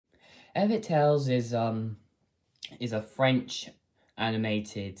Epic Tales is a French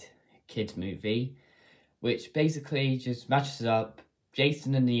animated kids movie, which basically just matches up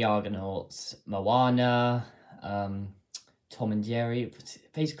Jason and the Argonauts, Moana, Tom and Jerry,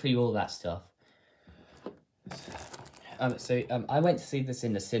 basically all that stuff. I went to see this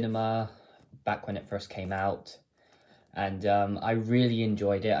in the cinema back when it first came out, and I really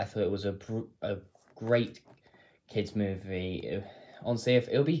enjoyed it. I thought it was a great kids movie. Honestly, if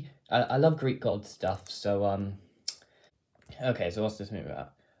it'll be, I love Greek god stuff. So okay, so what's this movie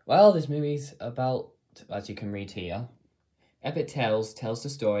about? Well, this movie's about, as you can read here, Epic Tales tells the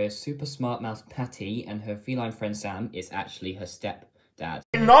story of super smart mouse Patty and her feline friend Sam is actually her stepdad.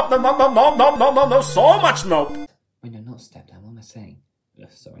 No, so much no. Wait, no, not stepdad, what am I saying?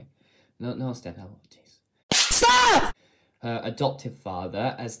 Sorry. No, not stepdad, jeez. Stop! Her adoptive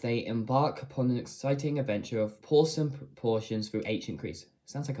father, as they embark upon an exciting adventure of porcelain proportions through ancient Greece.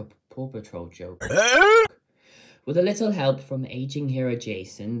 Sounds like a Paw Patrol joke. With a little help from aging hero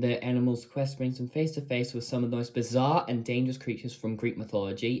Jason, the animals' quest brings them face to face with some of the most bizarre and dangerous creatures from Greek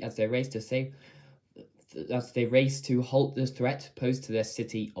mythology as they race to halt the threat posed to their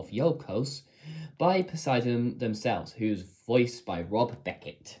city of Iolkos by Poseidon themselves, who's voiced by Rob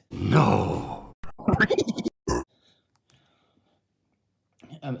Beckett. No.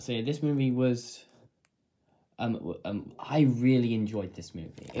 So yeah, this movie was, I really enjoyed this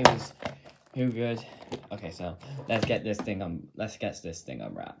movie. It was too good. Okay, so let's get this thing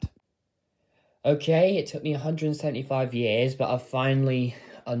unwrapped. Okay, it took me 175 years, but I've finally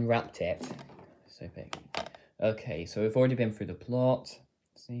unwrapped it. So big. Okay, so we've already been through the plot.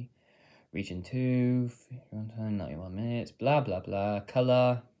 Let's see. Region 2, runtime 91 minutes, blah blah blah.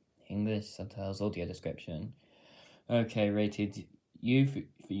 Color, English, subtitles, audio description. Okay, rated U for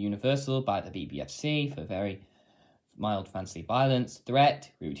Universal by the BBFC for very mild fantasy violence,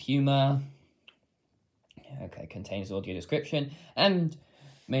 threat, rude humor. Okay, contains audio description and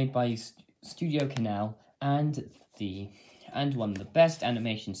made by Studio Canal and one of the best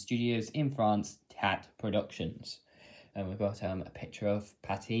animation studios in France, TAT Productions. And we've got a picture of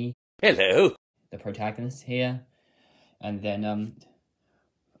Patty. Hello. The protagonist here, and then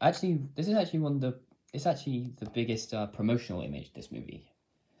actually this is actually it's actually the biggest promotional image this movie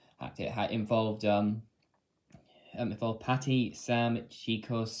had. It involved Patty, Sam,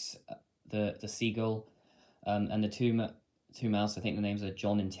 Chicos, the seagull, and the two mouse. I think the names are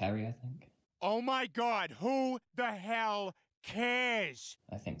John and Terry, I think. Oh my god, who the hell cares?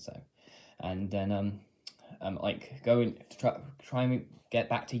 I think so. And then like go and try and get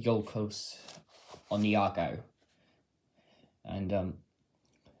back to Iolkos on the Argo. And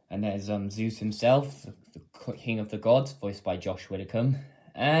there's Zeus himself, the king of the gods, voiced by Josh Widdicombe,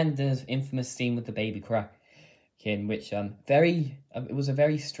 and there's infamous scene with the baby Kraken, which it was a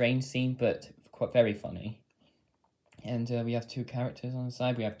very strange scene, but very funny. And we have two characters on the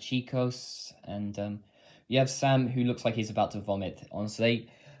side. We have Chicos, and we have Sam, who looks like he's about to vomit. Honestly,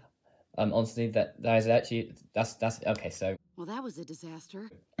 that's okay. So, well, that was a disaster.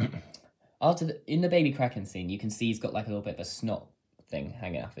 In the baby Kraken scene, you can see he's got like a little bit of a snot thing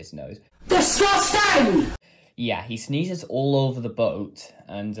hanging off his nose. Disgusting! Yeah, he sneezes all over the boat,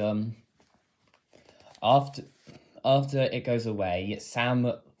 and after it goes away,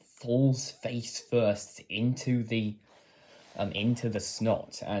 Sam falls face first into the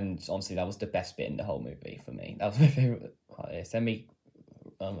snot, and honestly, that was the best bit in the whole movie for me. That was my favorite part.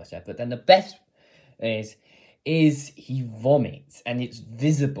 But then the best is he vomits, and it's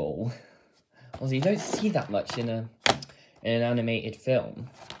visible. Also, you don't see that much in an animated film.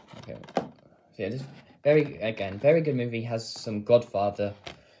 Okay, so yeah, this very good movie. Has some Godfather.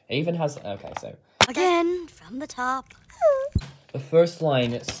 It even has so again from the top. The first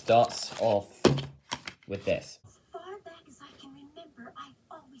line starts off with this. As far back as I can remember, I've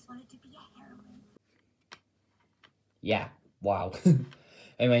always wanted to be a heroine. Yeah. Wow.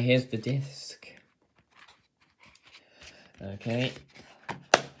 Anyway, here's the disc. Okay.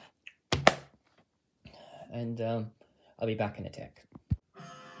 And I'll be back in a tick.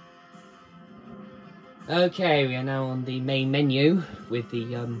 Okay, we are now on the main menu with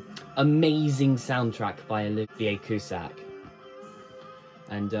the amazing soundtrack by Olivier Cusack.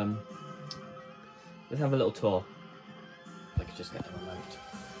 And let's have a little tour. If I could just get the remote.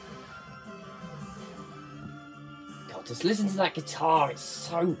 God, just listen to that guitar, it's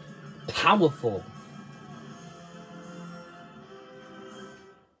so powerful.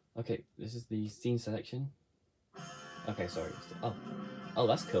 Okay, this is the scene selection. Okay, sorry. Oh,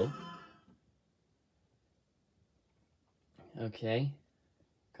 that's cool. Okay.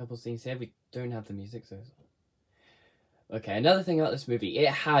 Couple scenes here. We don't have the music, so... Okay, another thing about this movie, it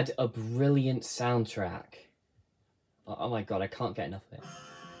had a brilliant soundtrack. Oh my god, I can't get enough of it.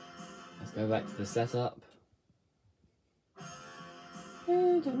 Let's go back to the setup.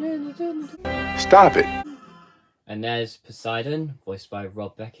 Stop it. And there's Poseidon, voiced by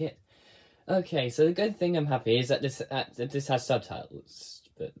Rob Beckett. Okay, so the good thing I'm happy is that this has subtitles.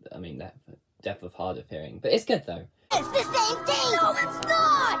 But, I mean, that depth of hard of hearing. But it's good, though. It's the same thing! No, it's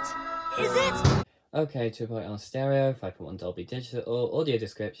not! Is it? Okay, 2.0 stereo, 5.1 Dolby Digital, audio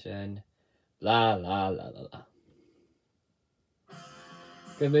description, la la la la la.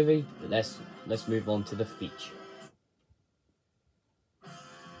 Good movie, but let's move on to the feature.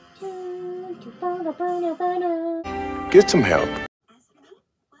 Get some help.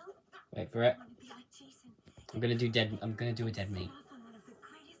 Wait for it. I'm gonna do a dead meat. One of the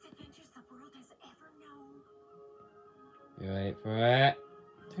greatest adventures the world has ever known. Wait for it.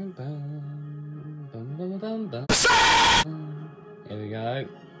 Here we go.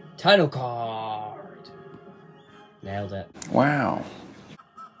 Title card. Nailed it. Wow.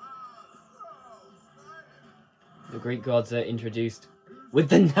 The Greek gods are introduced with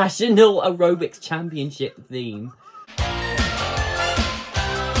the National Aerobics Championship theme.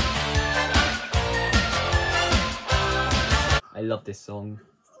 I love this song.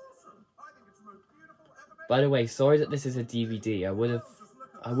 By the way, sorry that this is a DVD. I would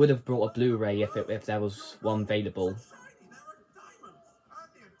have brought a Blu-ray if there was one available.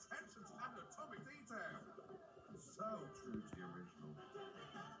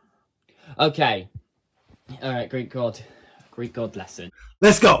 Okay. Alright, Greek god lesson.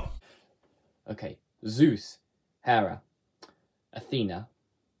 Let's go. Okay. Zeus, Hera, Athena,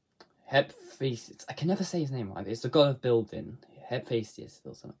 Hephaestus. I can never say his name right. It's the god of building. Hephaestus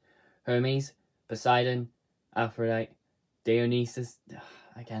or something. Hermes, Poseidon, Aphrodite, Dionysus.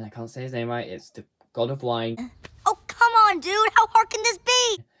 Again, I can't say his name right. It's the god of wine. Oh, come on, dude! How hard can this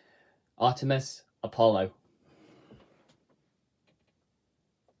be? Artemis, Apollo.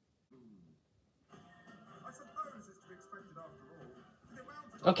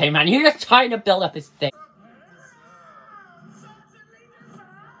 Okay, man, you're just trying to build up his thing.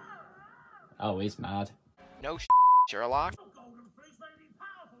 Oh, he's mad. No Sherlock.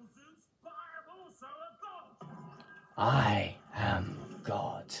 I am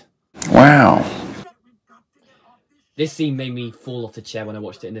God. Wow. This scene made me fall off the chair when I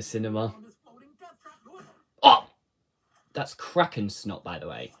watched it in the cinema. Oh! That's Kraken snot, by the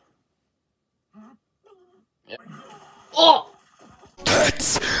way. Oh!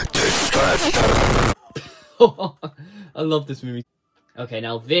 That's disgusting. I love this movie. Okay,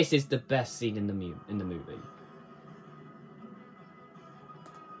 now this is the best scene in the movie.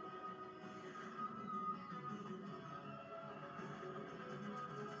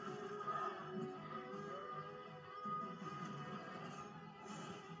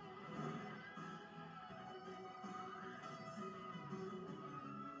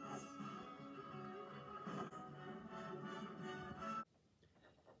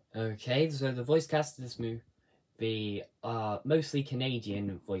 Okay, so the voice cast of this movie are mostly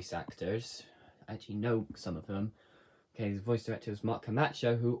Canadian voice actors. I actually know some of them. Okay, the voice director was Mark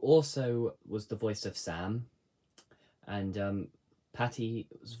Camacho, who also was the voice of Sam. And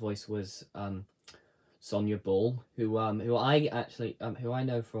Patty's voice was Sonia Ball, who I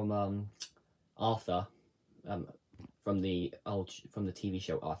know from Arthur, from the TV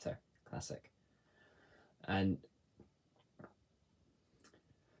show Arthur classic. And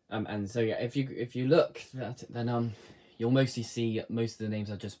so yeah, if you look, then you'll mostly see most of the names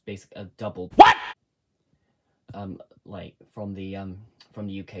are just basically a double. What? Like from the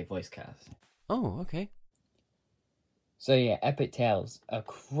UK voice cast. Oh, okay. So yeah, Epic Tales, a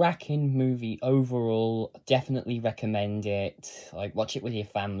cracking movie overall. Definitely recommend it. Like, watch it with your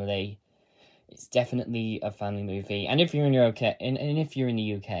family. It's definitely a family movie. And if you're in if you're in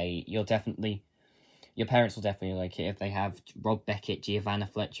the UK, your parents will definitely like it if they have Rob Beckett, Giovanna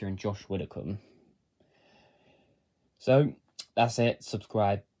Fletcher, and Josh Widdicombe. So, that's it.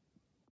 Subscribe.